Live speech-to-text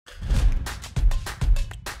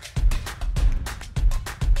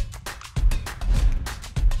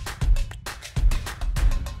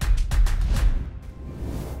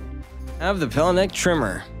have the Pellenec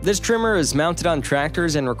trimmer. This trimmer is mounted on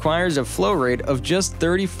tractors and requires a flow rate of just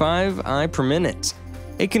 35 I per minute.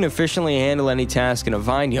 It can efficiently handle any task in a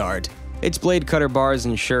vineyard. Its blade cutter bars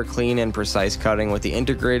ensure clean and precise cutting with the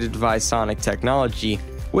integrated Visonic technology,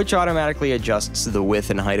 which automatically adjusts the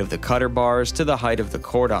width and height of the cutter bars to the height of the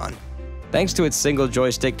cordon. Thanks to its single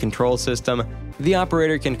joystick control system, the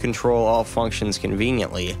operator can control all functions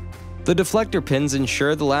conveniently. The deflector pins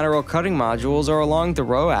ensure the lateral cutting modules are along the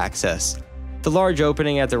row axis. The large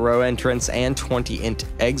opening at the row entrance and 20-inch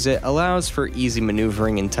exit allows for easy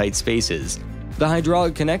maneuvering in tight spaces. The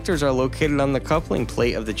hydraulic connectors are located on the coupling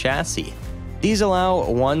plate of the chassis. These allow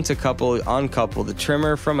one to uncouple the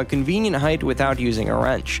trimmer from a convenient height without using a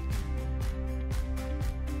wrench.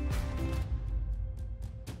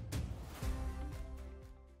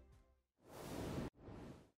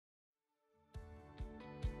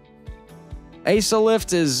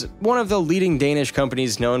 Isolift is one of the leading Danish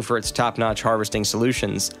companies known for its top-notch harvesting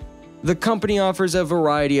solutions. The company offers a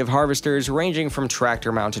variety of harvesters ranging from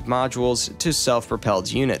tractor-mounted modules to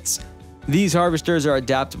self-propelled units. These harvesters are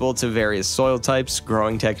adaptable to various soil types,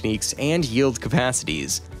 growing techniques, and yield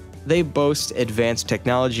capacities. They boast advanced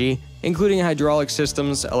technology, including hydraulic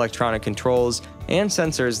systems, electronic controls, and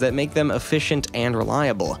sensors that make them efficient and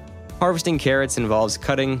reliable. Harvesting carrots involves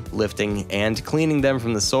cutting, lifting, and cleaning them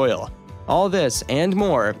from the soil. All this and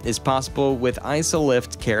more is possible with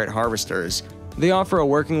Isolift carrot harvesters. They offer a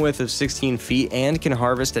working width of 16 feet and can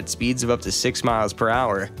harvest at speeds of up to 6 miles per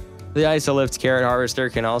hour. The Isolift carrot harvester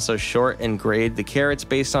can also sort and grade the carrots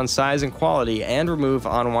based on size and quality and remove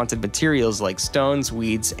unwanted materials like stones,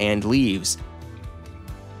 weeds, and leaves.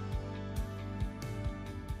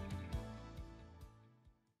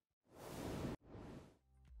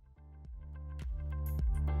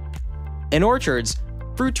 In orchards,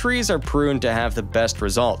 fruit trees are pruned to have the best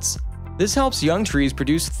results. This helps young trees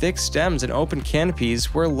produce thick stems and open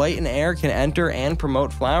canopies where light and air can enter and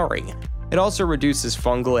promote flowering. It also reduces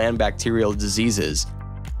fungal and bacterial diseases.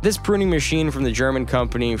 This pruning machine from the German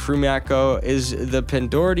company Frumiaco is the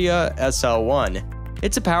Pendordia SL1.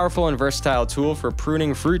 It's a powerful and versatile tool for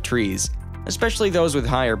pruning fruit trees, especially those with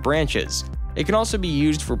higher branches. It can also be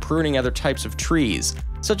used for pruning other types of trees,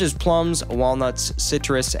 such as plums, walnuts,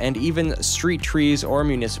 citrus, and even street trees or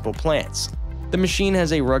municipal plants. The machine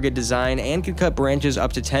has a rugged design and can cut branches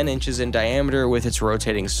up to 10 inches in diameter with its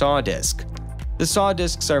rotating saw disc. The saw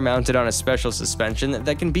discs are mounted on a special suspension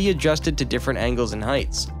that can be adjusted to different angles and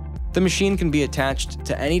heights. The machine can be attached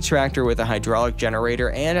to any tractor with a hydraulic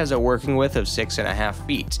generator and has a working width of 6.5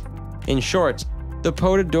 feet. In short, the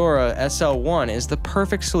Pendordia SL1 is the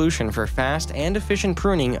perfect solution for fast and efficient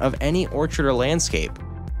pruning of any orchard or landscape.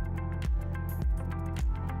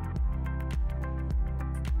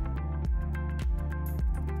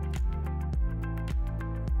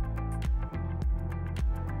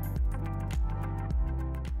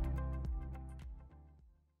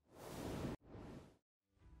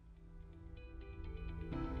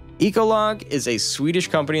 Ecolog is a Swedish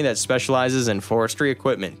company that specializes in forestry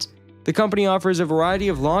equipment. The company offers a variety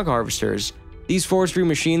of log harvesters. These forestry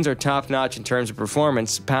machines are top-notch in terms of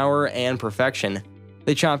performance, power, and perfection.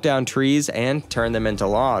 They chop down trees and turn them into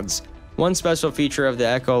logs. One special feature of the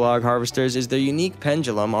Ecolog harvesters is their unique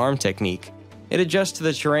pendulum arm technique. It adjusts to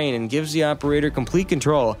the terrain and gives the operator complete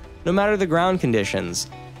control, no matter the ground conditions.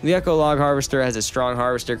 The Ecolog harvester has a strong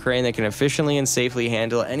harvester crane that can efficiently and safely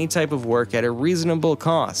handle any type of work at a reasonable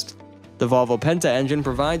cost. The Volvo Penta engine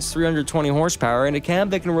provides 320 horsepower and a cab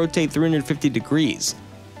that can rotate 350 degrees.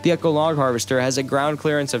 The Ecolog harvester has a ground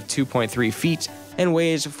clearance of 2.3 feet and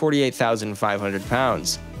weighs 48,500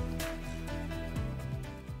 pounds.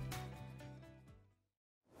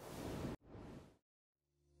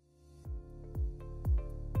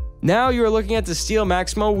 Now you are looking at the Stihl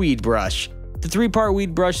Maximo Weed Brush. The 3-part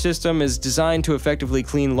weed brush system is designed to effectively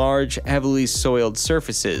clean large, heavily soiled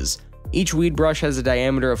surfaces. Each weed brush has a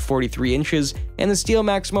diameter of 43 inches, and the Stihl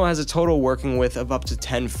Maximo has a total working width of up to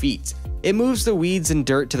 10 feet. It moves the weeds and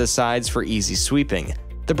dirt to the sides for easy sweeping.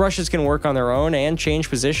 The brushes can work on their own and change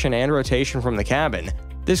position and rotation from the cabin.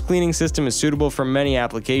 This cleaning system is suitable for many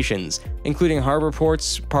applications, including harbor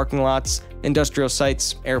ports, parking lots, industrial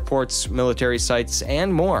sites, airports, military sites,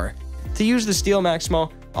 and more. To use the Stihl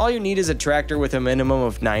Maximo, all you need is a tractor with a minimum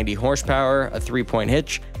of 90 horsepower, a 3-point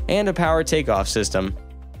hitch, and a power takeoff system.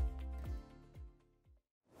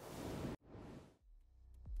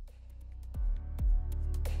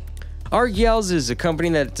 Argyels is a company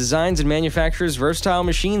that designs and manufactures versatile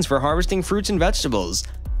machines for harvesting fruits and vegetables.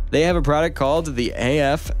 They have a product called the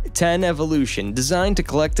AF10 Evolution, designed to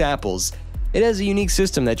collect apples. It has a unique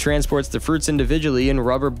system that transports the fruits individually in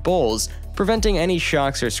rubber bowls, preventing any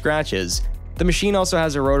shocks or scratches. The machine also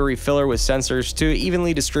has a rotary filler with sensors to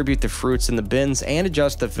evenly distribute the fruits in the bins and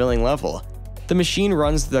adjust the filling level. The machine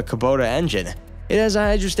runs the Kubota engine. It has a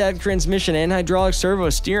hydrostatic transmission and hydraulic servo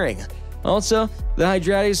steering. Also, the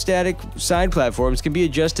hydrostatic side platforms can be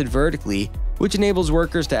adjusted vertically, which enables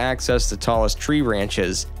workers to access the tallest tree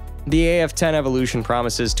branches. The AF10 Evolution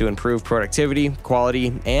promises to improve productivity,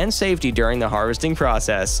 quality, and safety during the harvesting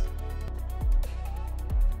process.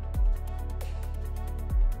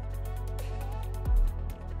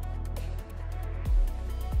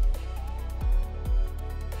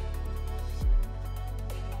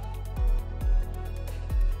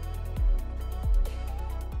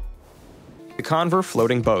 The Conver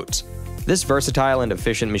Floating Boat. This versatile and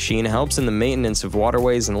efficient machine helps in the maintenance of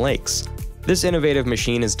waterways and lakes. This innovative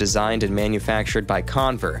machine is designed and manufactured by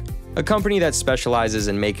Conver, a company that specializes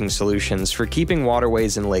in making solutions for keeping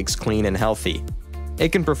waterways and lakes clean and healthy.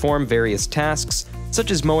 It can perform various tasks, such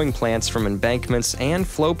as mowing plants from embankments and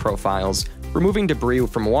flow profiles, removing debris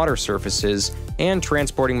from water surfaces, and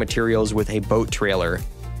transporting materials with a boat trailer.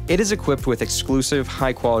 It is equipped with exclusive,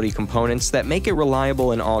 high-quality components that make it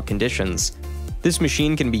reliable in all conditions. This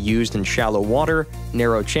machine can be used in shallow water,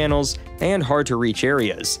 narrow channels, and hard-to-reach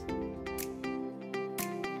areas.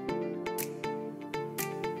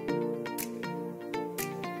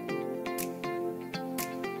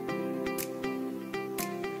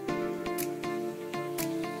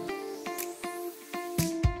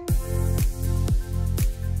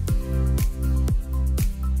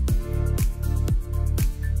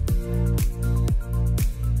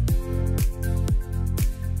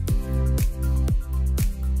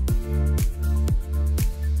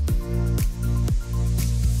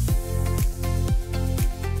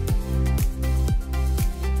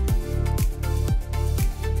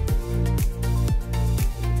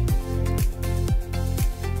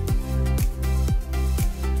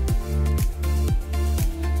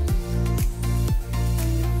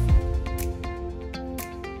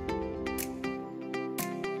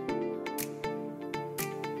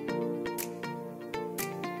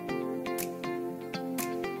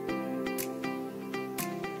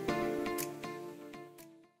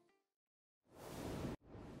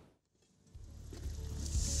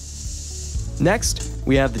 Next,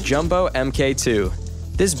 we have the Jumbo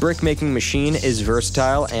MK2. This brick-making machine is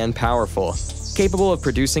versatile and powerful, capable of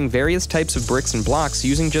producing various types of bricks and blocks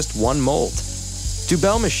using just one mold.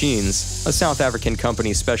 Dubel Machines, a South African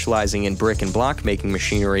company specializing in brick and block making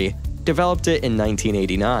machinery, developed it in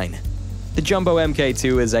 1989. The Jumbo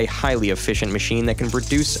MK2 is a highly efficient machine that can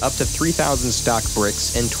produce up to 3,000 stock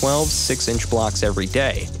bricks in 12 6-inch blocks every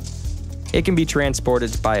day. It can be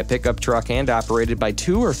transported by a pickup truck and operated by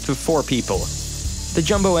 2 or 4 people. The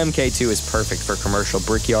Jumbo MK2 is perfect for commercial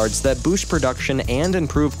brickyards that boost production and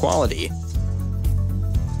improve quality.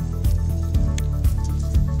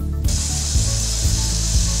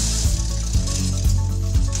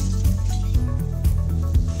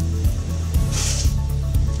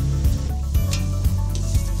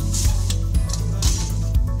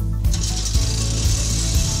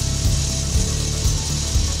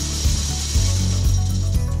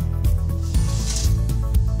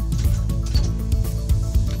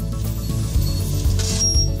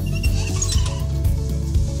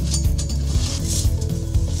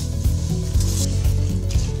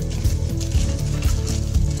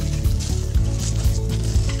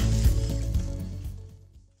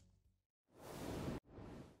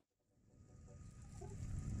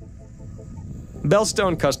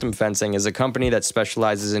 Bellstone Custom Fencing is a company that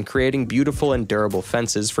specializes in creating beautiful and durable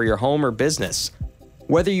fences for your home or business.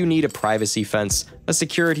 Whether you need a privacy fence, a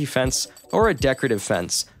security fence, or a decorative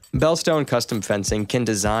fence, Bellstone Custom Fencing can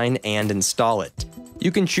design and install it.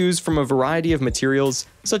 You can choose from a variety of materials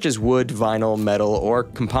such as wood, vinyl, metal, or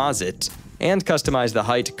composite, and customize the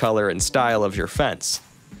height, color, and style of your fence.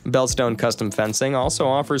 Bellstone Custom Fencing also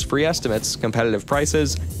offers free estimates, competitive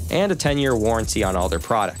prices, and a 10-year warranty on all their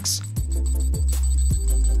products.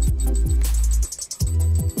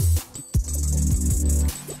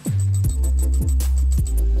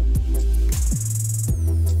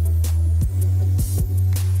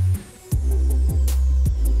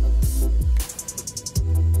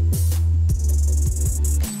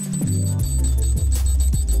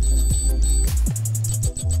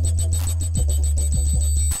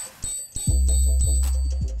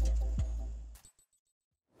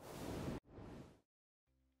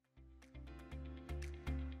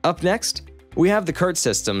 Up next, we have the Curt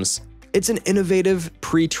Systems. It's an innovative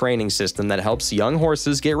pre-training system that helps young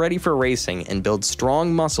horses get ready for racing and build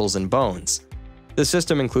strong muscles and bones. The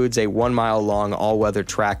system includes a 1-mile-long all-weather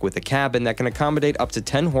track with a cabin that can accommodate up to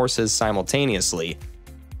 10 horses simultaneously.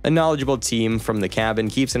 A knowledgeable team from the cabin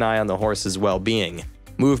keeps an eye on the horse's well-being,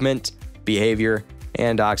 movement, behavior,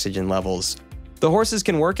 and oxygen levels. The horses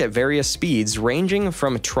can work at various speeds ranging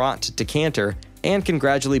from trot to canter and can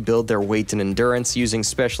gradually build their weight and endurance using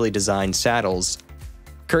specially designed saddles.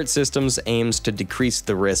 CURT Systems aims to decrease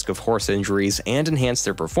the risk of horse injuries and enhance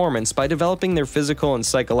their performance by developing their physical and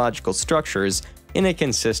psychological structures in a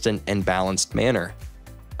consistent and balanced manner.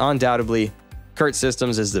 Undoubtedly, CURT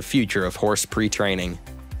Systems is the future of horse pre-training.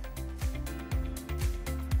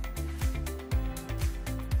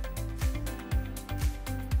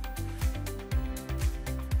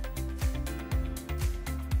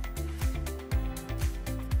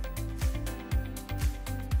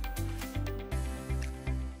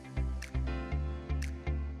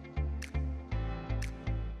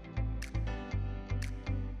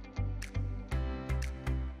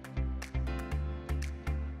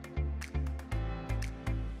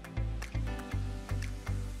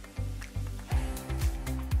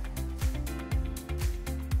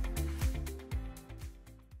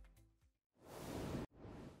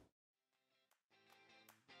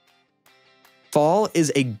 Fall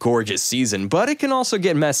is a gorgeous season, but it can also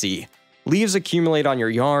get messy. Leaves accumulate on your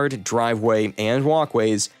yard, driveway, and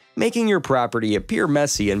walkways, making your property appear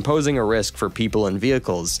messy and posing a risk for people and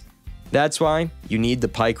vehicles. That's why you need the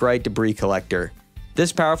Pike-Rite Debris Collector.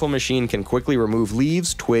 This powerful machine can quickly remove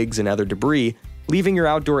leaves, twigs, and other debris, leaving your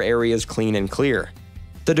outdoor areas clean and clear.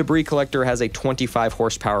 The debris collector has a 25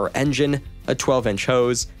 horsepower engine, a 12-inch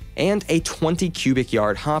hose, and a 20 cubic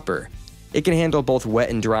yard hopper. It can handle both wet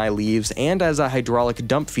and dry leaves and has a hydraulic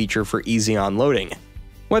dump feature for easy unloading.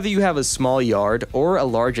 Whether you have a small yard or a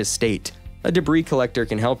large estate, a debris collector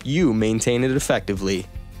can help you maintain it effectively.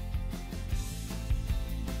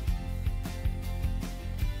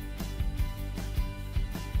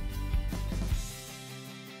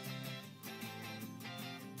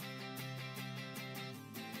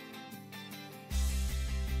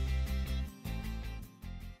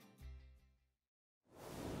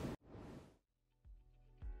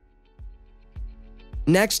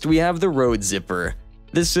 Next, we have the Road Zipper.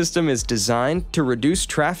 This system is designed to reduce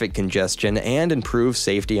traffic congestion and improve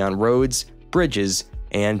safety on roads, bridges,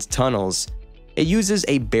 and tunnels. It uses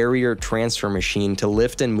a barrier transfer machine to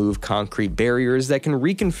lift and move concrete barriers that can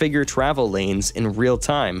reconfigure travel lanes in real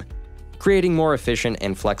time, creating more efficient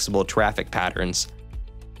and flexible traffic patterns.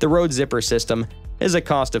 The Road Zipper system is a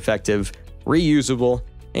cost-effective, reusable,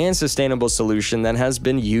 and sustainable solution that has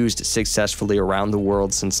been used successfully around the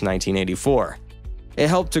world since 1984. It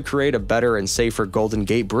helped to create a better and safer Golden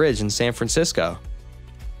Gate Bridge in San Francisco.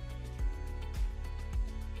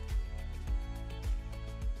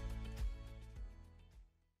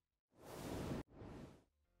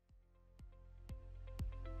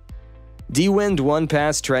 DeWind One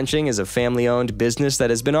Pass Trenching is a family-owned business that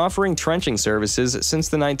has been offering trenching services since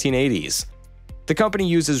the 1980s. The company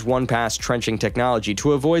uses one-pass trenching technology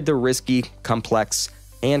to avoid the risky, complex,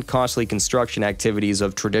 and costly construction activities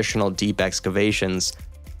of traditional deep excavations.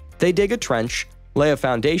 They dig a trench, lay a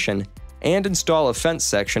foundation, and install a fence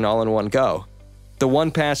section all in one go. The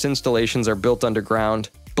one-pass installations are built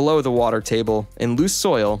underground, below the water table, in loose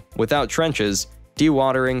soil, without trenches,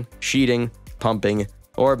 dewatering, sheeting, pumping,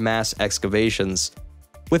 or mass excavations.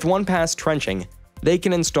 With one-pass trenching, they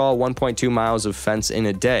can install 1.2 miles of fence in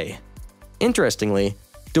a day. Interestingly,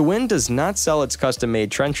 DeWind does not sell its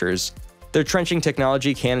custom-made trenchers. Their trenching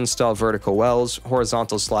technology can install vertical wells,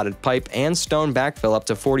 horizontal slotted pipe, and stone backfill up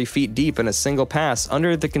to 40 feet deep in a single pass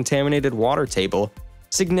under the contaminated water table,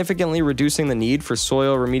 significantly reducing the need for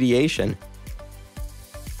soil remediation.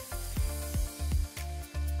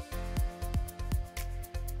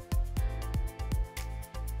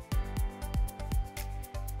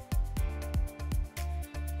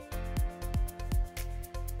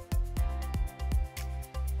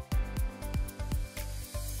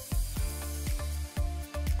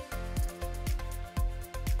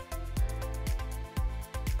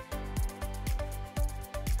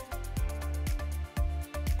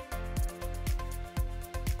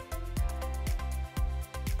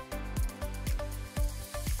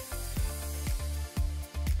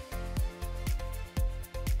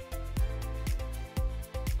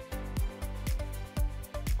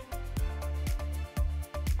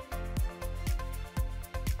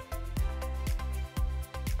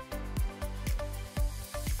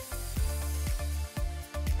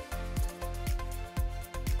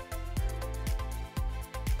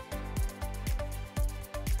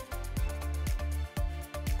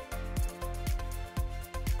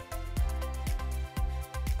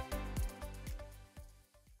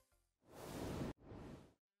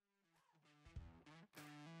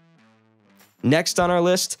 Next on our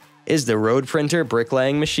list is the Road Printer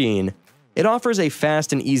Bricklaying Machine. It offers a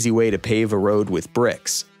fast and easy way to pave a road with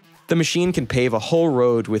bricks. The machine can pave a whole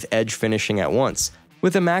road with edge finishing at once,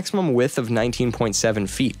 with a maximum width of 19.7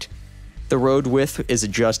 feet. The road width is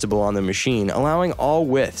adjustable on the machine, allowing all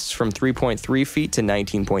widths from 3.3 feet to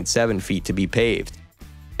 19.7 feet to be paved.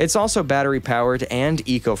 It's also battery-powered and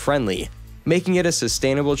eco-friendly, making it a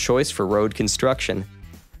sustainable choice for road construction.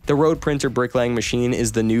 The Road Printer Bricklaying Machine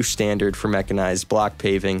is the new standard for mechanized block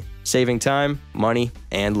paving, saving time, money,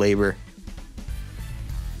 and labor.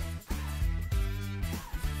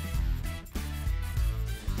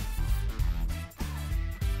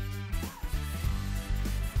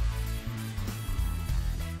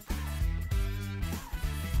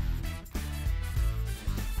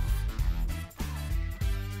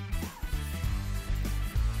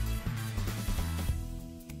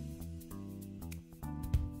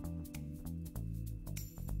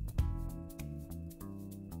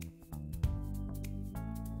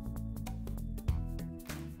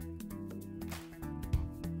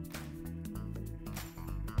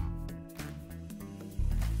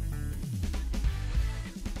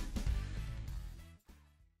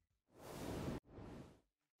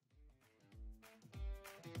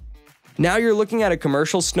 Now you're looking at a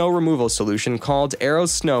commercial snow removal solution called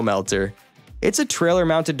Arrow's Snow Melter. It's a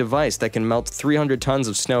trailer-mounted device that can melt 300 tons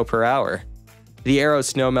of snow per hour. The Arrow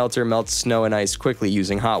Snow Melter melts snow and ice quickly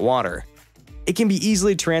using hot water. It can be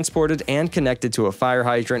easily transported and connected to a fire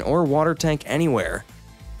hydrant or water tank anywhere.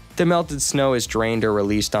 The melted snow is drained or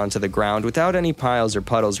released onto the ground without any piles or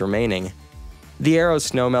puddles remaining. The Arrow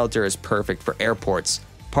Snow Melter is perfect for airports,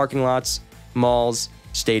 parking lots, malls,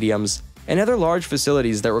 stadiums, and other large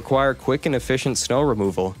facilities that require quick and efficient snow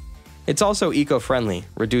removal. It's also eco-friendly,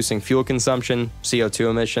 reducing fuel consumption, CO2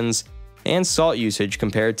 emissions, and salt usage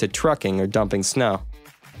compared to trucking or dumping snow.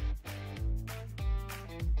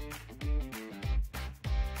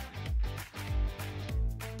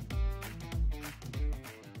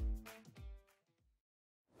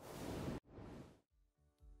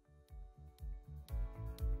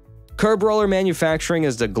 Curb Roller Manufacturing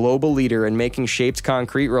is the global leader in making shaped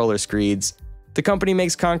concrete roller screeds. The company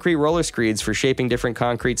makes concrete roller screeds for shaping different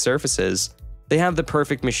concrete surfaces. They have the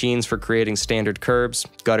perfect machines for creating standard curbs,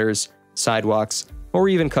 gutters, sidewalks, or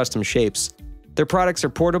even custom shapes. Their products are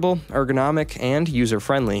portable, ergonomic, and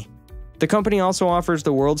user-friendly. The company also offers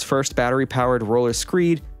the world's first battery-powered roller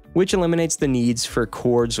screed, which eliminates the needs for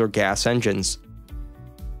cords or gas engines.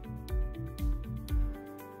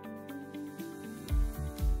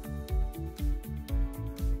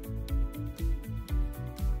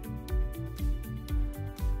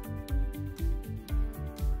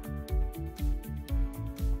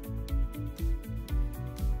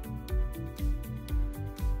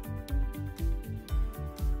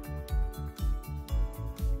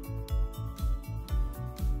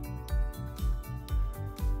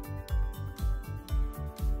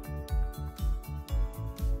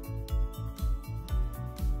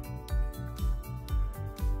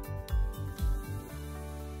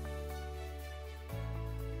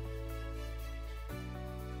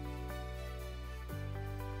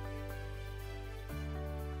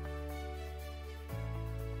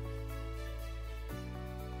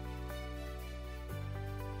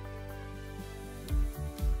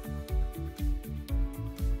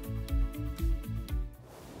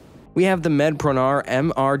 We have the Medpronar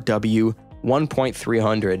MRW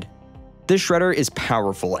 1.300. This shredder is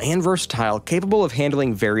powerful and versatile, capable of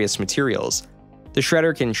handling various materials. The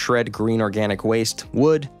shredder can shred green organic waste,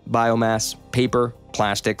 wood, biomass, paper,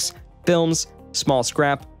 plastics, films, small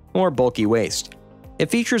scrap, or bulky waste. It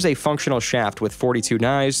features a functional shaft with 42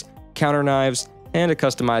 knives, counter knives, and a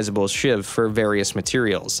customizable sheave for various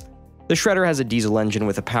materials. The shredder has a diesel engine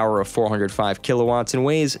with a power of 405 kilowatts and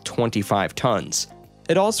weighs 25 tons.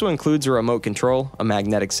 It also includes a remote control, a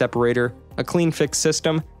magnetic separator, a clean fix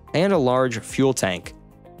system, and a large fuel tank.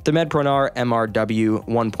 The Medpronar MRW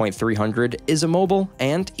 1.300 is a mobile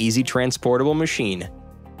and easy transportable machine.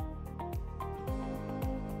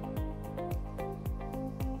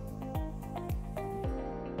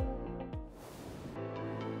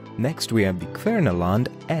 Next we have the Kverneland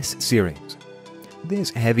S-Series. This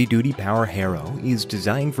heavy-duty power harrow is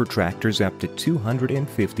designed for tractors up to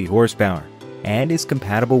 250 horsepower and is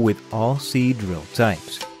compatible with all seed drill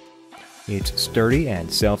types. Its sturdy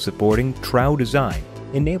and self-supporting trowel design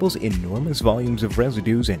enables enormous volumes of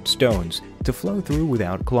residues and stones to flow through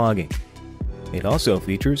without clogging. It also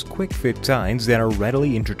features quick-fit tines that are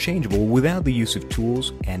readily interchangeable without the use of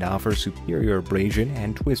tools and offer superior abrasion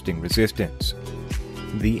and twisting resistance.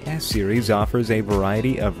 The S-Series offers a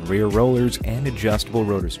variety of rear rollers and adjustable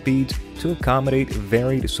rotor speeds to accommodate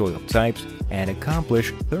varied soil types and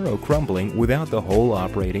accomplish thorough crumbling without the whole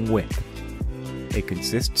operating width. It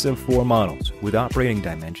consists of 4 models with operating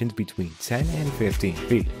dimensions between 10 and 15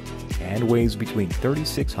 feet and weighs between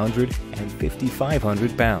 3,600 and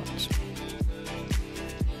 5,500 pounds.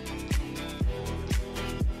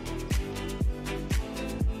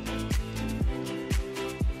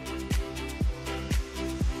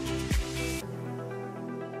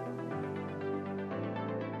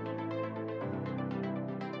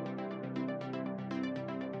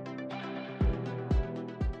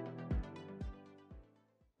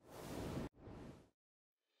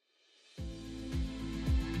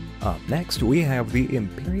 Up next, we have the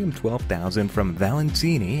Imperium 12,000 from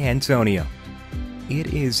Valentini Antonio.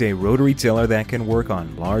 It is a rotary tiller that can work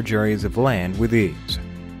on large areas of land with ease.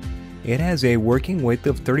 It has a working width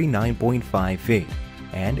of 39.5 feet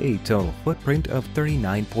and a total footprint of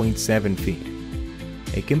 39.7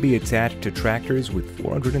 feet. It can be attached to tractors with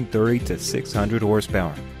 430 to 600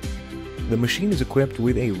 horsepower. The machine is equipped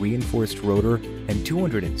with a reinforced rotor and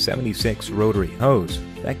 276 rotary hose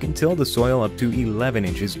that can till the soil up to 11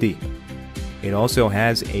 inches deep. It also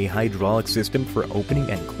has a hydraulic system for opening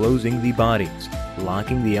and closing the bodies,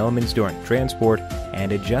 locking the elements during transport,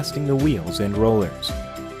 and adjusting the wheels and rollers.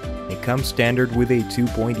 It comes standard with a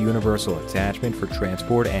 2-point universal attachment for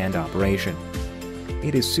transport and operation.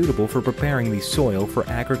 It is suitable for preparing the soil for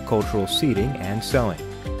agricultural seeding and sowing.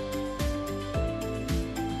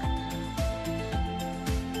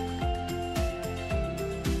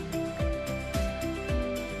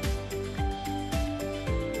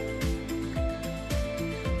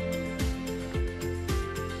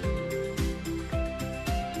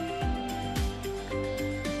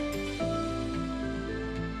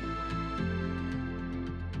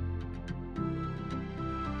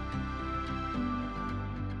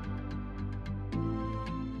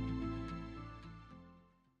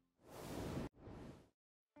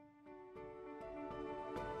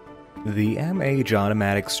 The MH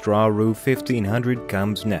Automatic Straw Roof 1500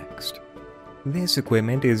 comes next. This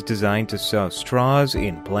equipment is designed to sow straws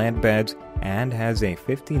in plant beds and has a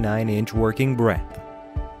 59-inch working breadth.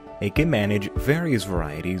 It can manage various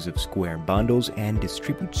varieties of square bundles and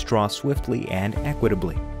distribute straw swiftly and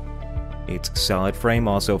equitably. Its solid frame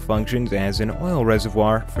also functions as an oil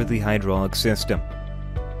reservoir for the hydraulic system.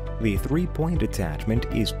 The 3-point attachment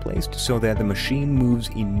is placed so that the machine moves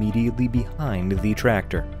immediately behind the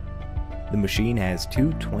tractor. The machine has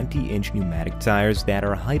 2 20-inch pneumatic tires that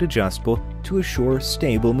are height adjustable to assure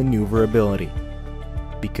stable maneuverability.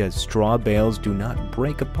 Because straw bales do not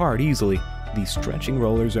break apart easily, the stretching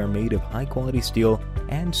rollers are made of high-quality steel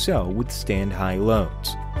and so withstand high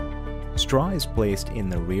loads. Straw is placed in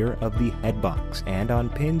the rear of the head box and on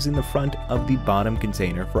pins in the front of the bottom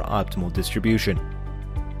container for optimal distribution.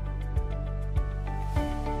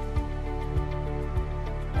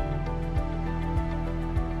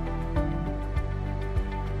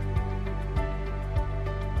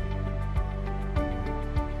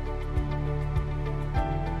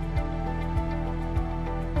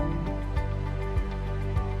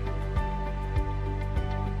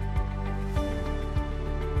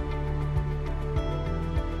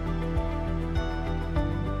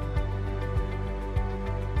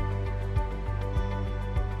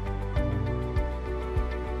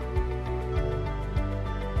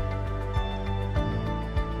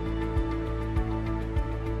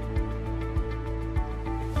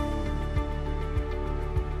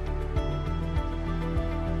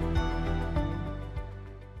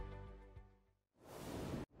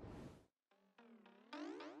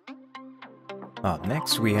 Up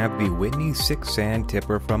next, we have the Whitney 6 Sand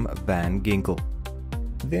Tipper from Van Ginkel.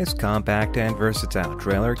 This compact and versatile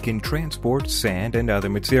trailer can transport sand and other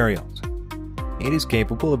materials. It is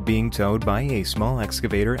capable of being towed by a small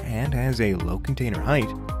excavator and has a low container height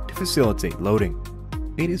to facilitate loading.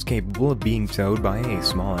 It is capable of being towed by a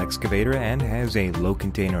small excavator and has a low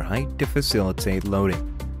container height to facilitate loading.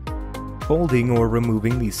 Folding or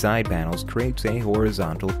removing the side panels creates a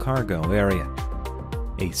horizontal cargo area.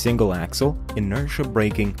 A single axle, inertia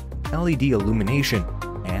braking, LED illumination,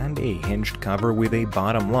 and a hinged cover with a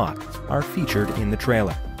bottom lock are featured in the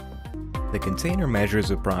trailer. The container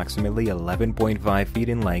measures approximately 11.5 feet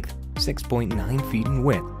in length, 6.9 feet in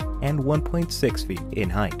width, and 1.6 feet in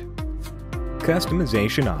height.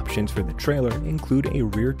 Customization options for the trailer include a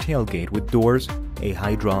rear tailgate with doors, a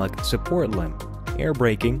hydraulic support limb, air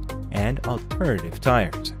braking, and alternative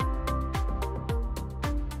tires.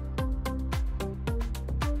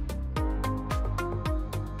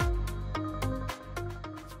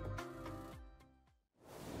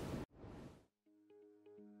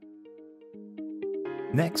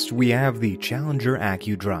 Next, we have the Challenger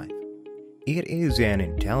AccuDrive. It is an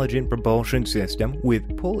intelligent propulsion system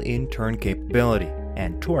with pull-in turn capability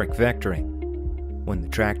and torque vectoring. When the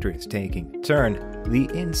tractor is taking a turn, the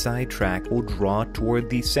inside track will draw toward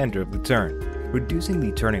the center of the turn, reducing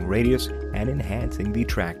the turning radius and enhancing the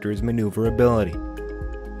tractor's maneuverability.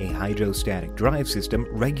 A hydrostatic drive system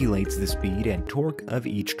regulates the speed and torque of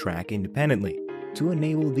each track independently to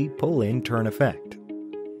enable the pull-in turn effect.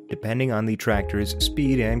 Depending on the tractor's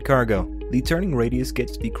speed and cargo, the turning radius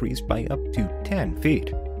gets decreased by up to 10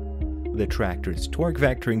 feet. The tractor's torque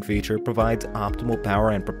vectoring feature provides optimal power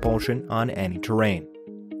and propulsion on any terrain.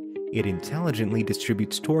 It intelligently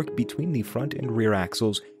distributes torque between the front and rear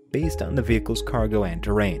axles based on the vehicle's cargo and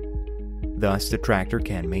terrain. Thus, the tractor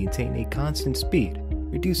can maintain a constant speed,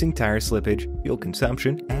 reducing tire slippage, fuel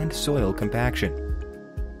consumption, and soil compaction.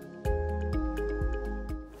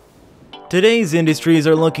 Today's industries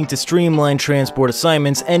are looking to streamline transport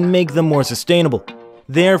assignments and make them more sustainable.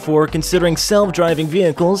 Therefore, considering self-driving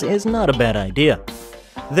vehicles is not a bad idea.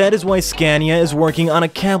 That is why Scania is working on a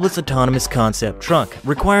cabless autonomous concept truck,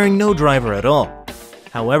 requiring no driver at all.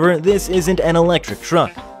 However, this isn't an electric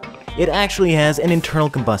truck. It actually has an internal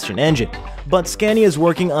combustion engine, but Scania is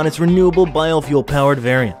working on its renewable biofuel-powered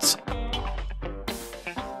variants.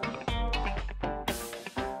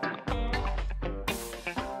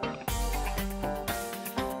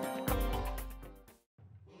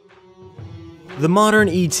 The modern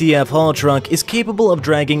ETF haul truck is capable of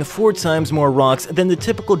dragging 4 times more rocks than the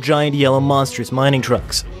typical giant yellow monstrous mining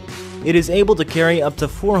trucks. It is able to carry up to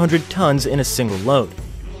 400 tons in a single load.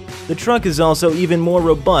 The truck is also even more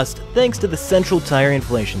robust thanks to the central tire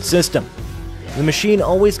inflation system. The machine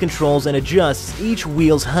always controls and adjusts each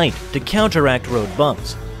wheel's height to counteract road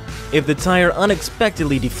bumps. If the tire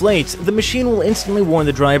unexpectedly deflates, the machine will instantly warn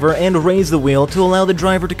the driver and raise the wheel to allow the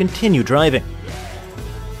driver to continue driving.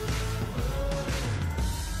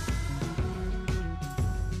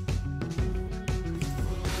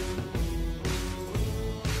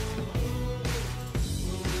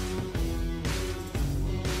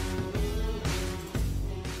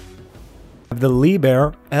 The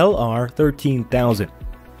Liebherr LR13000.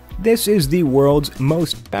 This is the world's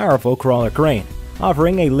most powerful crawler crane,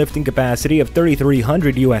 offering a lifting capacity of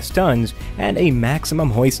 3,300 US tons and a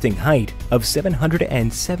maximum hoisting height of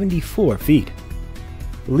 774 feet.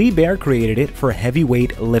 Liebherr created it for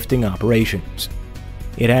heavyweight lifting operations.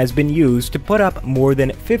 It has been used to put up more than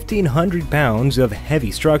 1,500 pounds of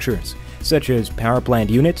heavy structures, such as power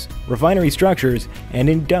plant units, refinery structures, and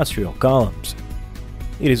industrial columns.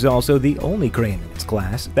 It is also the only crane in its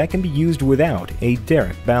class that can be used without a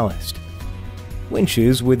derrick ballast.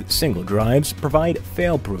 Winches with single drives provide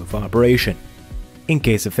fail-proof operation. In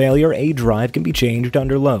case of failure, a drive can be changed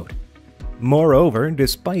under load. Moreover,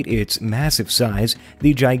 despite its massive size,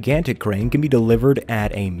 the gigantic crane can be delivered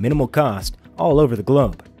at a minimal cost all over the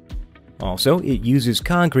globe. Also, it uses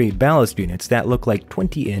concrete ballast units that look like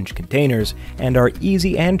 20-inch containers and are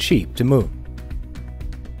easy and cheap to move.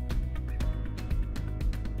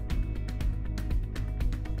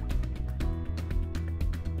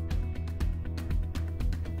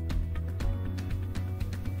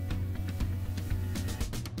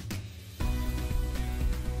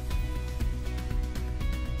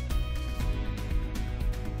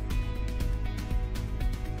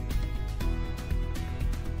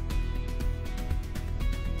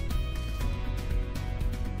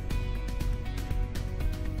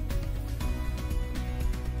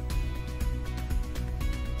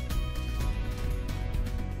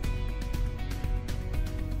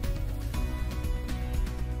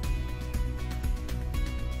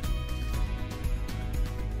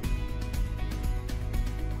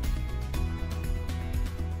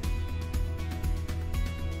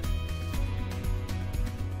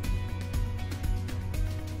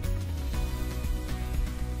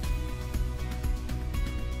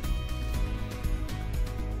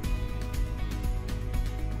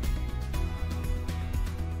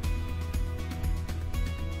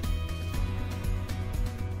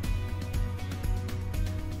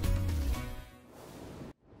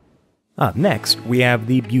 Up next, we have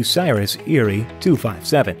the Bucyrus Erie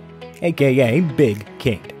 257, aka Big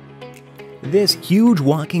Kate. This huge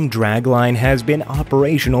walking dragline has been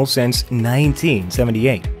operational since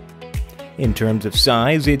 1978. In terms of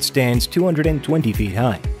size, it stands 220 feet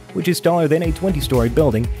high, which is taller than a 20-story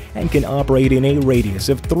building and can operate in a radius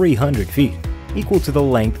of 300 feet, equal to the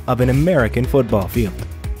length of an American football field.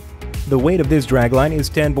 The weight of this dragline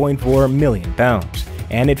is 10.4 million pounds,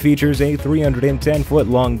 and it features a 310-foot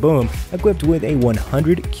long boom equipped with a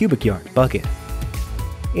 100 cubic yard bucket.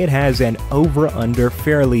 It has an over-under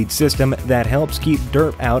fairlead system that helps keep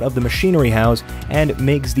dirt out of the machinery house and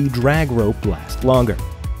makes the drag rope last longer.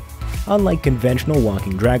 Unlike conventional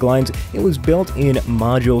walking draglines, it was built in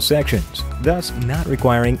module sections, thus not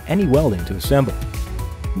requiring any welding to assemble,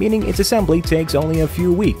 meaning its assembly takes only a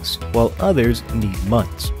few weeks, while others need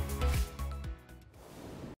months.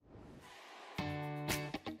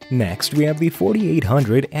 Next, we have the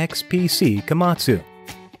 4800 XPC Komatsu.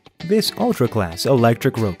 This ultra-class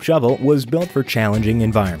electric rope shovel was built for challenging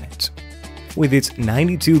environments. With its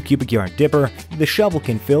 92 cubic yard dipper, the shovel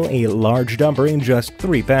can fill a large dumper in just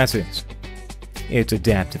 3 passes. Its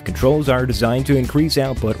adaptive controls are designed to increase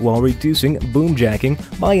output while reducing boom jacking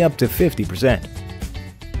by up to 50%.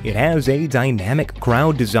 It has a dynamic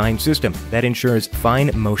crowd design system that ensures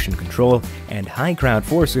fine motion control and high crowd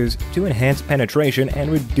forces to enhance penetration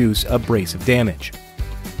and reduce abrasive damage.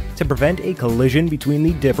 To prevent a collision between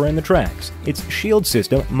the dipper and the tracks, its shield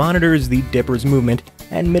system monitors the dipper's movement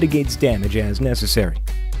and mitigates damage as necessary.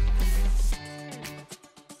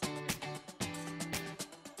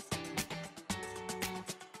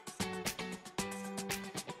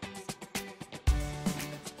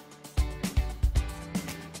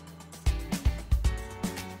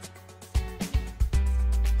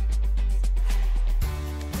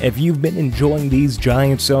 If you've been enjoying these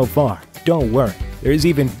giants so far, don't worry, there's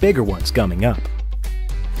even bigger ones coming up.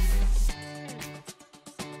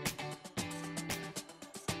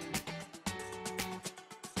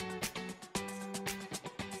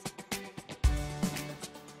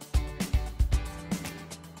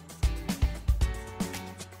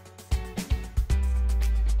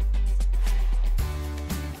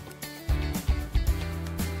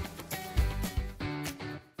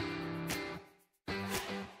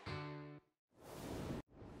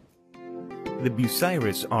 The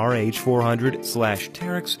Bucyrus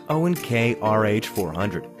RH400/Terex O&K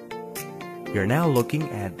RH400. You're now looking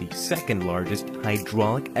at the second largest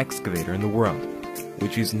hydraulic excavator in the world,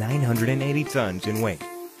 which is 980 tons in weight.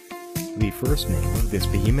 The first name of this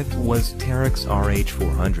behemoth was Terex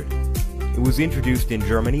RH400. It was introduced in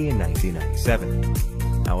Germany in 1997.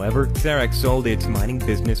 However, Terex sold its mining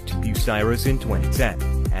business to Bucyrus in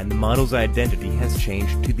 2010, and the model's identity has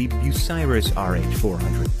changed to the Bucyrus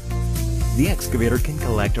RH400. The excavator can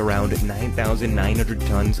collect around 9,900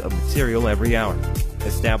 tons of material every hour,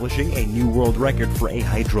 establishing a new world record for a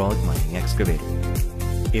hydraulic mining excavator.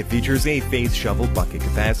 It features a phase shovel bucket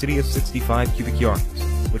capacity of 65 cubic yards,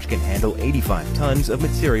 which can handle 85 tons of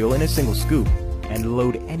material in a single scoop and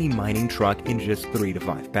load any mining truck in just 3 to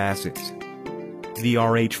 5 passes. The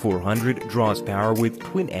RH400 draws power with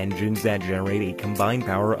twin engines that generate a combined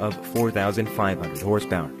power of 4,500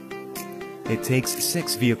 horsepower. It takes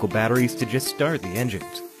 6 vehicle batteries to just start the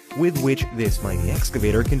engines, with which this mighty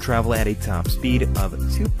excavator can travel at a top speed of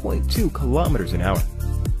 2.2 kilometers an hour.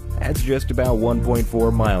 That's just about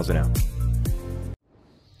 1.4 miles an hour.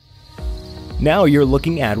 Now you're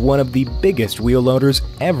looking at one of the biggest wheel loaders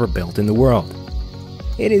ever built in the world.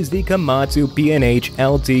 It is the Komatsu P&H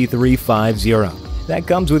LT350 that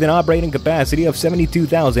comes with an operating capacity of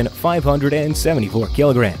 72,574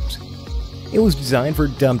 kilograms. It was designed for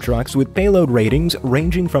dump trucks with payload ratings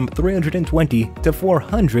ranging from 320 to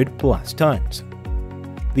 400 plus tons.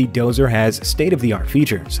 The dozer has state-of-the-art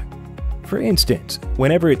features. For instance,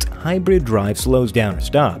 whenever its hybrid drive slows down or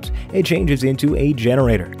stops, it changes into a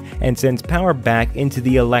generator and sends power back into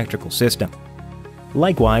the electrical system.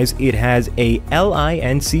 Likewise, it has a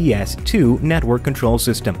LINCS2 network control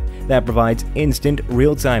system that provides instant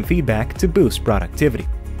real-time feedback to boost productivity.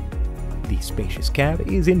 The spacious cab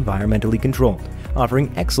is environmentally controlled,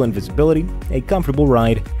 offering excellent visibility, a comfortable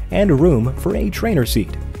ride, and room for a trainer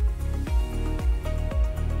seat.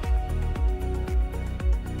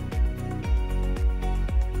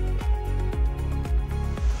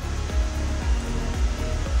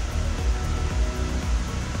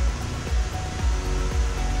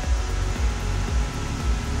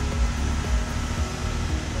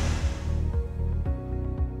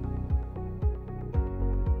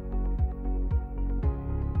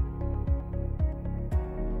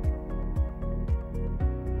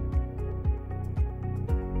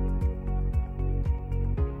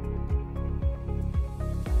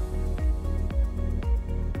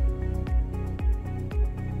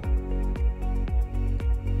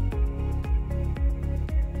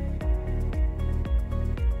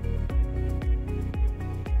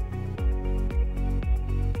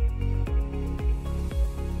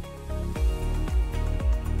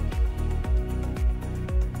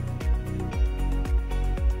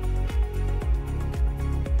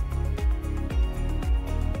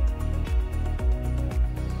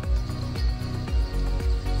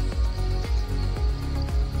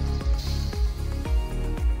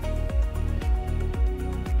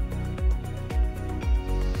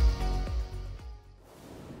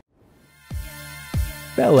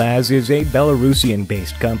 Belaz is a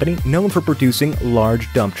Belarusian-based company known for producing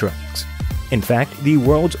large dump trucks. In fact, the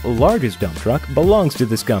world's largest dump truck belongs to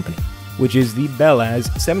this company, which is the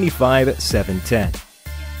Belaz 75710.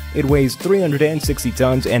 It weighs 360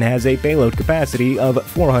 tons and has a payload capacity of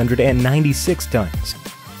 496 tons.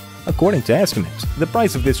 According to estimates, the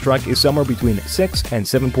price of this truck is somewhere between 6 and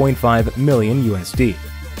 7.5 million USD.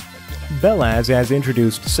 Belaz has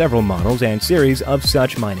introduced several models and series of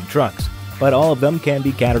such mining trucks, but all of them can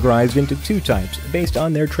be categorized into two types based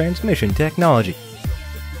on their transmission technology.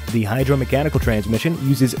 The hydromechanical transmission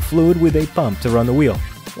uses fluid with a pump to run the wheel,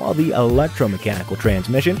 while the electromechanical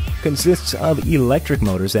transmission consists of electric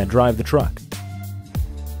motors that drive the truck.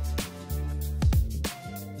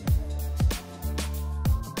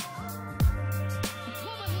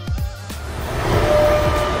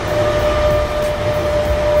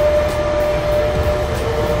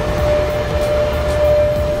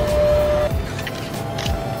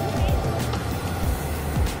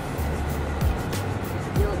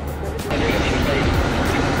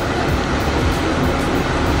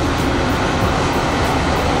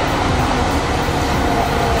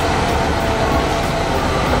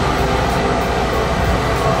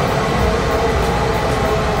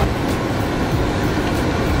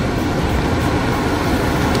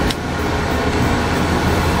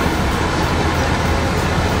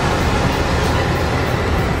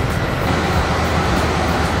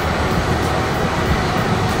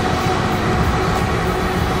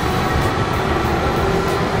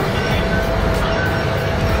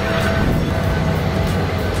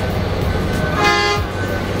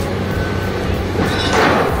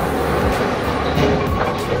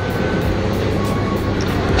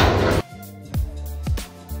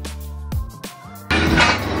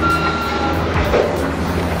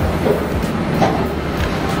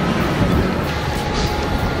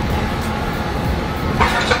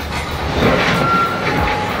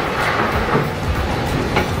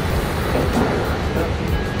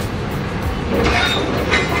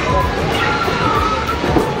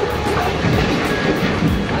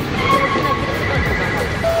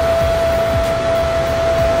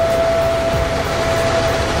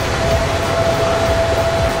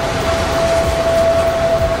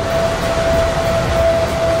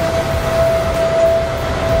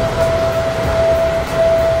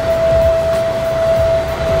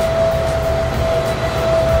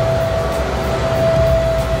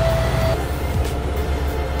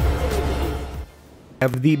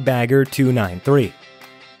 Have the Bagger 293.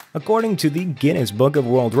 According to the Guinness Book of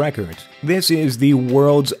World Records, this is the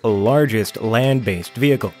world's largest land-based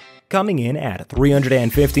vehicle, coming in at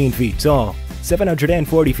 315 feet tall,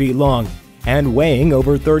 740 feet long, and weighing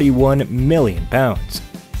over 31 million pounds.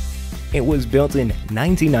 It was built in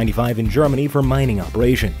 1995 in Germany for mining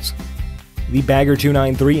operations. The Bagger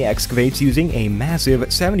 293 excavates using a massive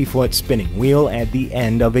 70-foot spinning wheel at the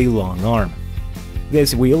end of a long arm.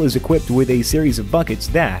 This wheel is equipped with a series of buckets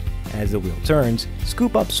that, as the wheel turns,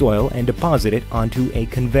 scoop up soil and deposit it onto a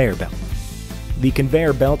conveyor belt. The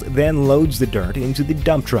conveyor belt then loads the dirt into the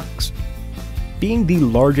dump trucks. Being the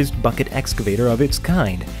largest bucket excavator of its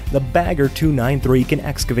kind, the Bagger 293 can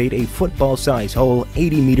excavate a football-sized hole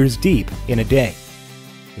 80 meters deep in a day.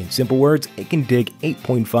 In simple words, it can dig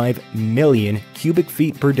 8.5 million cubic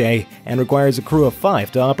feet per day and requires a crew of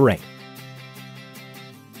 5 to operate.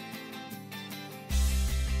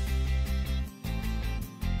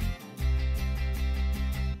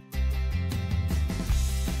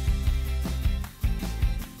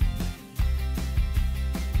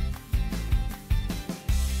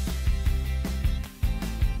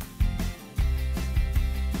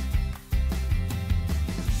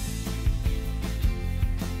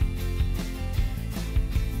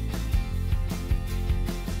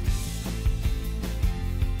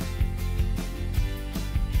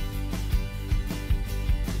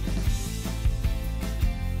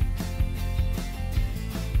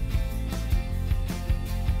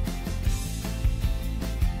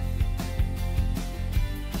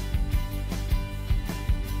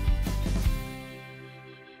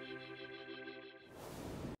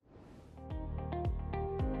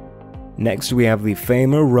 Next, we have the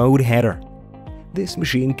Famer Road Header. This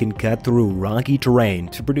machine can cut through rocky terrain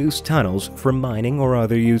to produce tunnels for mining or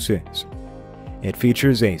other uses. It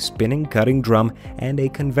features a spinning cutting drum and a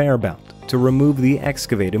conveyor belt to remove the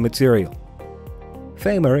excavated material.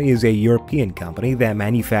 Famer is a European company that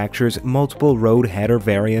manufactures multiple road header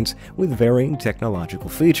variants with varying technological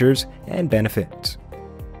features and benefits.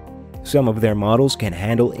 Some of their models can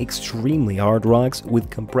handle extremely hard rocks with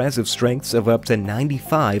compressive strengths of up to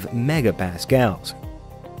 95 megapascals.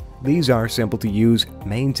 These are simple to use,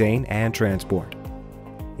 maintain, and transport.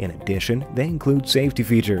 In addition, they include safety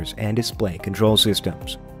features and display control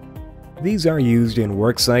systems. These are used in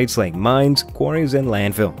work sites like mines, quarries, and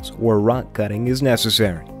landfills, where rock cutting is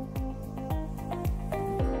necessary.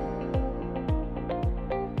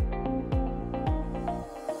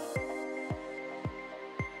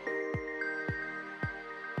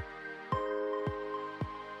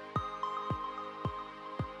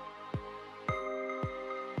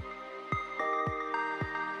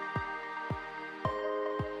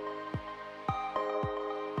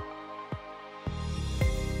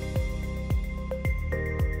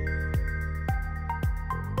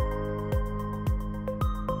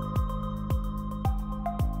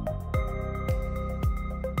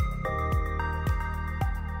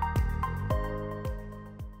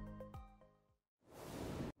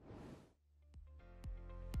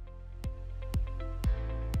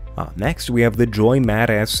 Next, we have the Joymat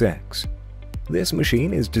S6. This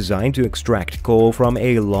machine is designed to extract coal from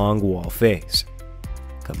a long wall face.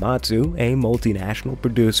 Komatsu, a multinational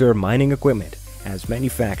producer of mining equipment, has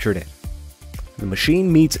manufactured it. The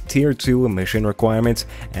machine meets Tier 2 emission requirements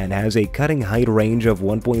and has a cutting height range of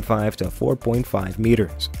 1.5 to 4.5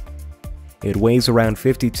 meters. It weighs around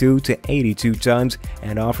 52 to 82 tons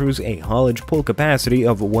and offers a haulage pull capacity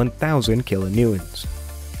of 1,000 kilonewtons.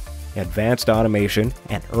 Advanced automation,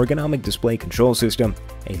 an ergonomic display control system,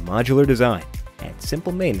 a modular design, and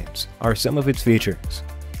simple maintenance are some of its features.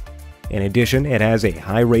 In addition, it has a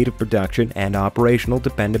high rate of production and operational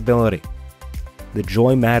dependability. The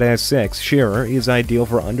Joymat S6 shearer is ideal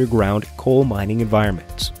for underground coal mining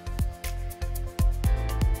environments.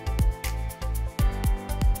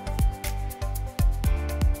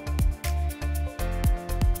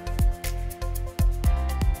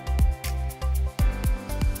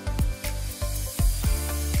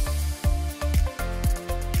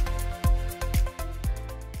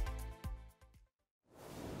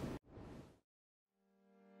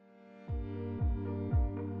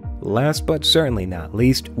 Last but certainly not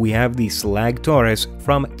least, we have the Slag Taurus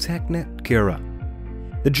from Technet Kira.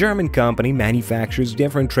 The German company manufactures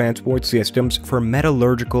different transport systems for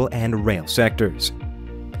metallurgical and rail sectors.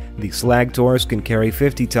 The Slag Taurus can carry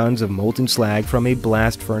 50 tons of molten slag from a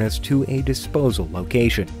blast furnace to a disposal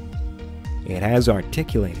location. It has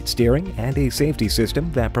articulated steering and a safety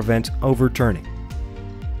system that prevents overturning.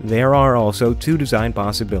 There are also two design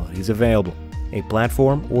possibilities available, a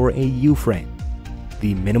platform or a U-frame.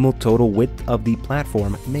 The minimal total width of the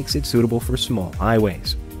platform makes it suitable for small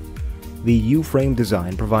highways. The U-frame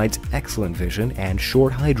design provides excellent vision and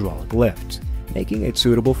short hydraulic lifts, making it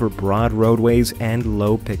suitable for broad roadways and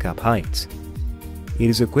low pickup heights. It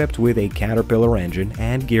is equipped with a Caterpillar engine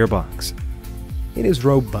and gearbox. It is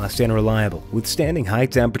robust and reliable, withstanding high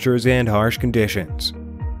temperatures and harsh conditions.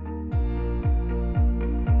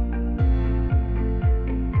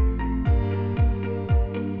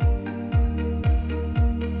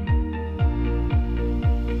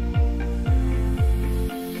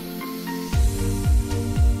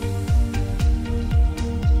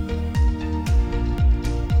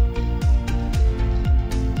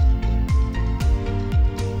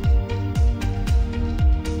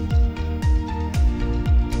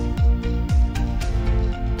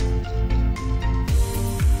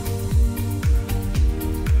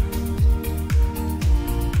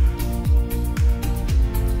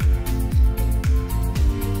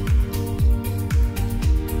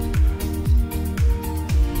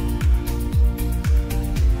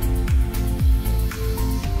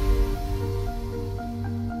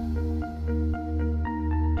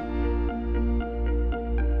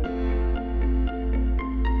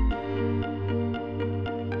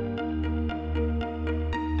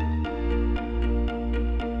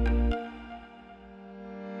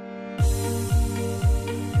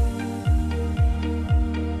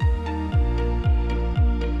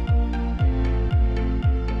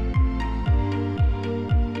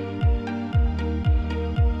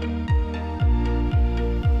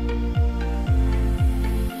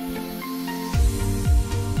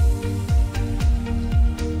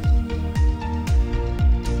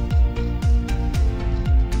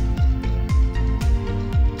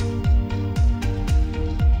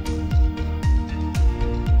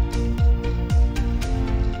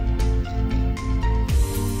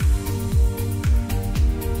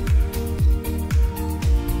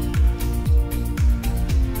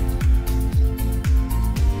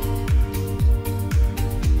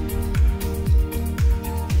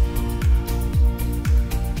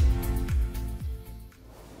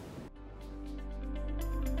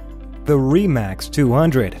 The Remax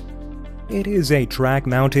 200. It is a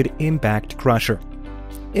track-mounted impact crusher.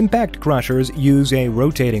 Impact crushers use a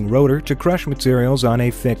rotating rotor to crush materials on a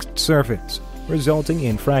fixed surface, resulting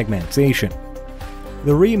in fragmentation.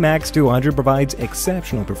 The Remax 200 provides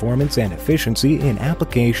exceptional performance and efficiency in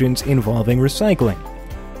applications involving recycling.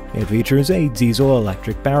 It features a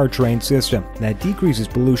diesel-electric powertrain system that decreases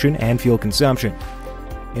pollution and fuel consumption.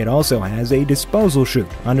 It also has a disposal chute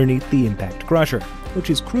underneath the impact crusher, which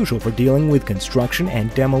is crucial for dealing with construction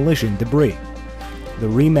and demolition debris. The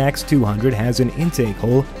Remax 200 has an intake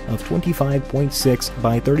hole of 25.6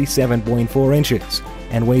 by 37.4 inches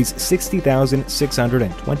and weighs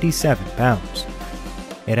 60,627 pounds.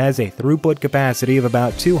 It has a throughput capacity of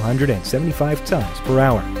about 275 tons per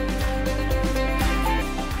hour.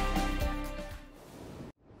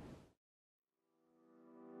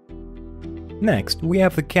 Next, we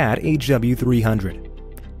have the CAT HW300.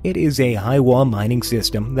 It is a high-wall mining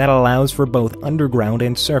system that allows for both underground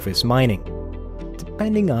and surface mining.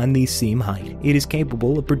 Depending on the seam height, it is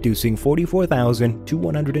capable of producing 44,000 to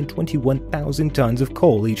 121,000 tons of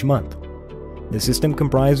coal each month. The system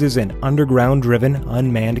comprises an underground-driven,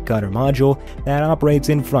 unmanned cutter module that operates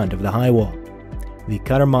in front of the high wall. The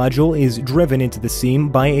cutter module is driven into the seam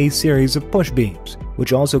by a series of push beams,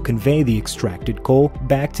 which also convey the extracted coal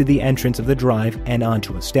back to the entrance of the drive and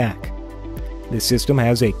onto a stack. This system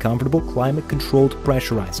has a comfortable climate-controlled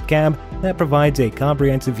pressurized cab that provides a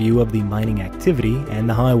comprehensive view of the mining activity and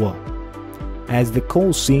the high wall. As the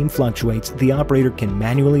coal seam fluctuates, the operator can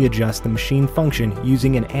manually adjust the machine function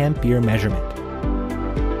using an ampere measurement.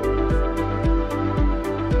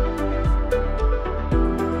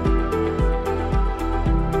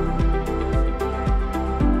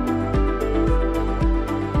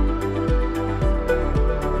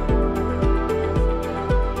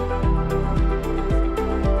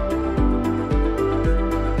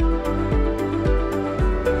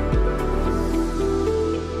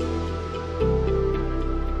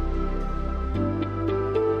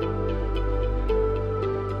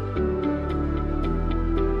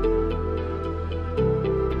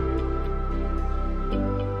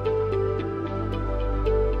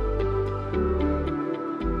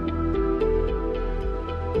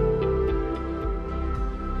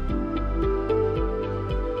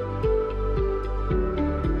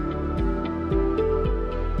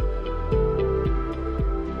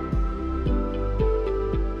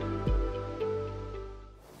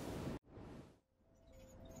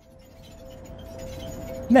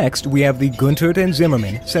 Next, we have the Guntert &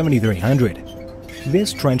 Zimmermann 7300.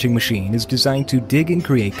 This trenching machine is designed to dig and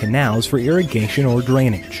create canals for irrigation or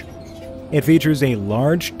drainage. It features a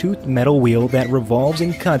large toothed metal wheel that revolves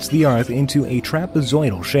and cuts the earth into a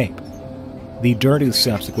trapezoidal shape. The dirt is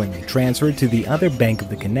subsequently transferred to the other bank of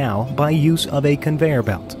the canal by use of a conveyor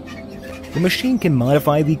belt. The machine can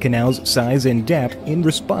modify the canal's size and depth in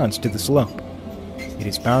response to the slope. It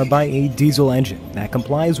is powered by a diesel engine that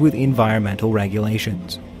complies with environmental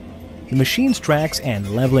regulations. The machine's tracks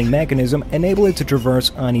and leveling mechanism enable it to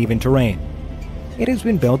traverse uneven terrain. It has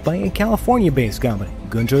been built by a California-based company,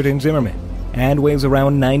 Guntert & Zimmermann, and weighs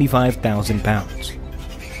around 95,000 pounds.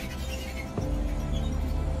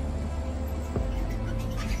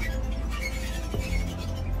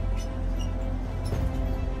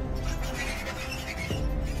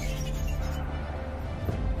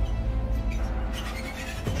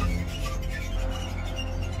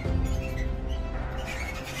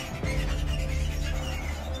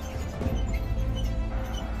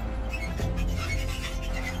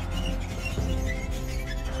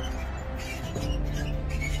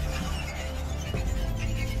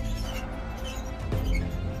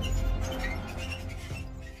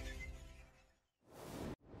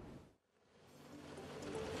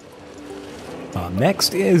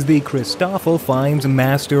 Next is the Christoffel Fines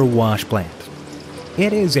Master Wash Plant.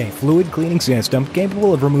 It is a fluid cleaning system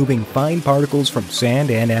capable of removing fine particles from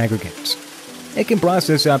sand and aggregates. It can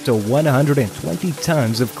process up to 120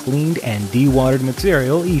 tons of cleaned and dewatered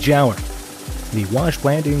material each hour. The wash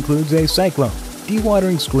plant includes a cyclone,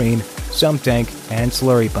 dewatering screen, sump tank, and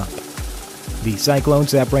slurry pump. The cyclone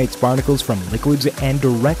separates particles from liquids and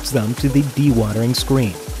directs them to the dewatering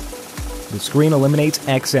screen. The screen eliminates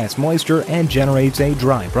excess moisture and generates a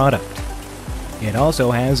dry product. It also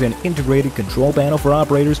has an integrated control panel for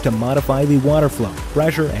operators to modify the water flow,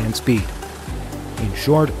 pressure, and speed. In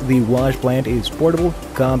short, the wash plant is portable,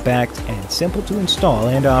 compact, and simple to install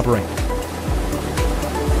and operate.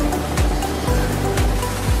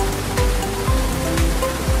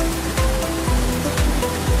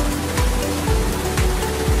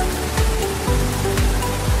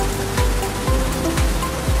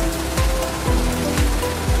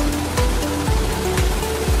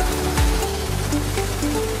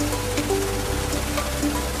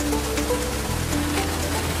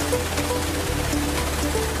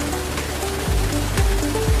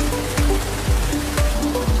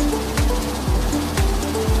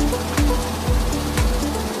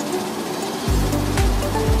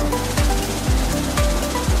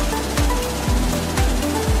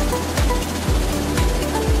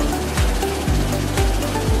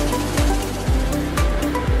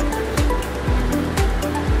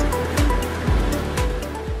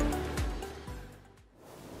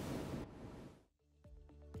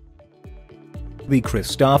 the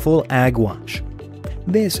Christoffel Agwash.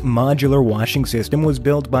 This modular washing system was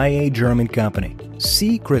built by a German company,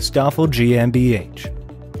 C. Christoffel GmbH.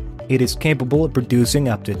 It is capable of producing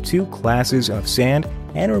up to 2 classes of sand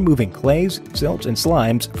and removing clays, silts, and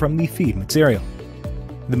slimes from the feed material.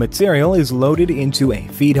 The material is loaded into a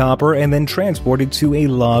feed hopper and then transported to a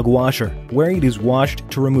log washer, where it is washed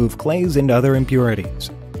to remove clays and other impurities.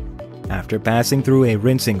 After passing through a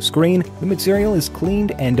rinsing screen, the material is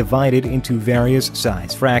cleaned and divided into various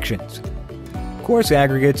size fractions. Coarse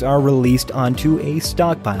aggregates are released onto a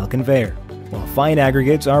stockpile conveyor, while fine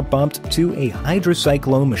aggregates are pumped to a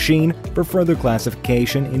hydrocyclone machine for further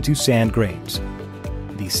classification into sand grades.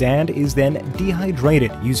 The sand is then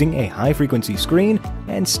dehydrated using a high-frequency screen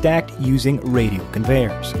and stacked using radial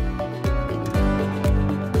conveyors.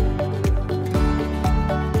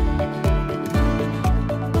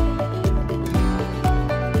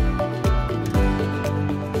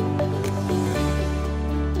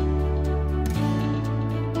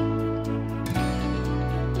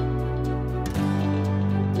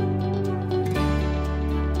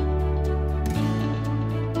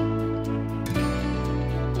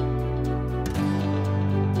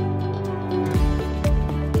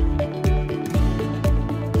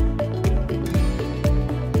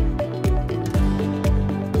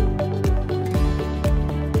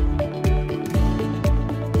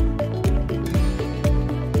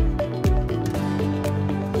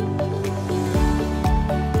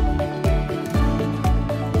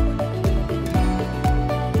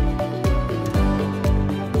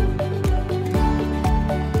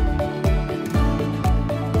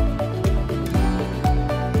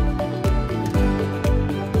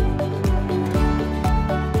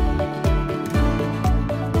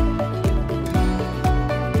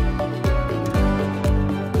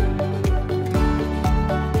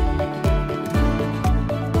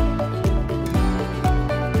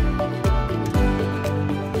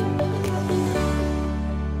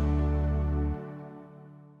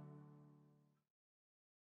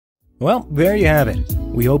 Well, there you have it.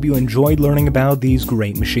 We hope you enjoyed learning about these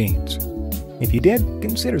great machines. If you did,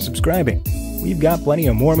 consider subscribing. We've got plenty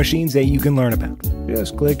of more machines that you can learn about.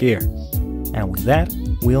 Just click here. And with that,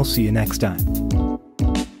 we'll see you next time.